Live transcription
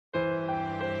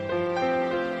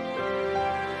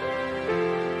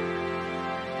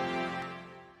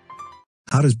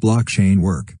How does blockchain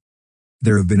work?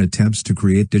 There have been attempts to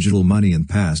create digital money in the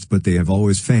past, but they have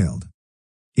always failed.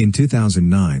 In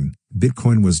 2009,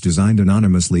 Bitcoin was designed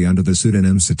anonymously under the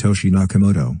pseudonym Satoshi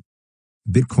Nakamoto.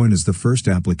 Bitcoin is the first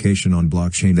application on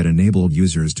blockchain that enabled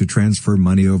users to transfer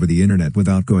money over the internet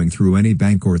without going through any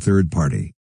bank or third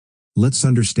party. Let's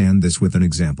understand this with an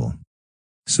example.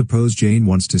 Suppose Jane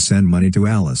wants to send money to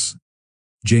Alice.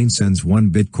 Jane sends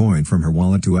 1 Bitcoin from her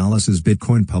wallet to Alice's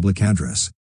Bitcoin public address.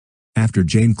 After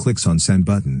Jane clicks on Send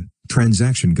button,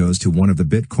 transaction goes to one of the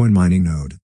Bitcoin mining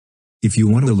node. If you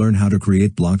want to learn how to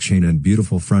create blockchain and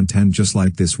beautiful front end just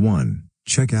like this one,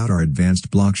 check out our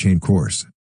advanced blockchain course.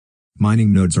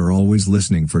 Mining nodes are always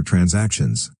listening for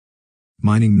transactions.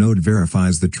 Mining node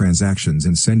verifies the transactions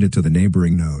and send it to the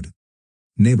neighboring node.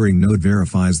 Neighboring node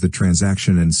verifies the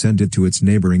transaction and send it to its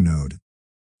neighboring node.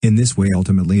 In this way,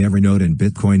 ultimately every node in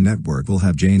Bitcoin network will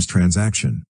have Jane's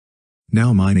transaction.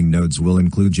 Now mining nodes will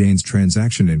include Jane's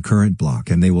transaction in current block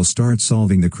and they will start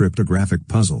solving the cryptographic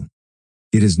puzzle.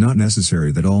 It is not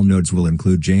necessary that all nodes will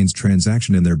include Jane's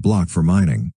transaction in their block for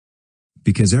mining,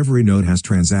 because every node has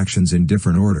transactions in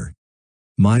different order.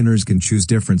 Miners can choose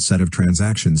different set of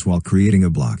transactions while creating a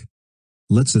block.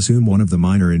 Let's assume one of the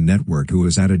miner in network who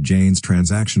has added Jane's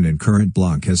transaction in current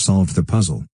block has solved the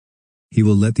puzzle. He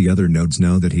will let the other nodes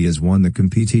know that he has won the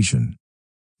competition.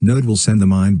 Node will send the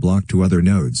mine block to other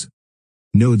nodes.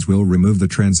 Nodes will remove the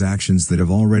transactions that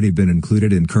have already been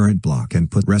included in current block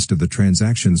and put rest of the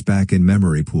transactions back in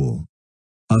memory pool.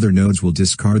 Other nodes will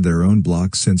discard their own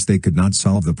blocks since they could not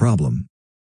solve the problem.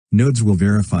 Nodes will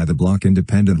verify the block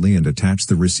independently and attach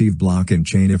the received block in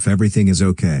chain if everything is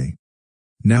okay.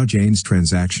 Now Jane's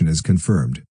transaction is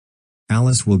confirmed.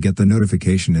 Alice will get the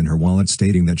notification in her wallet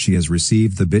stating that she has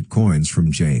received the Bitcoins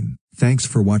from Jane. Thanks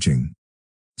for watching.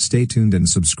 Stay tuned and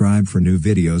subscribe for new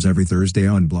videos every Thursday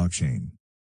on blockchain.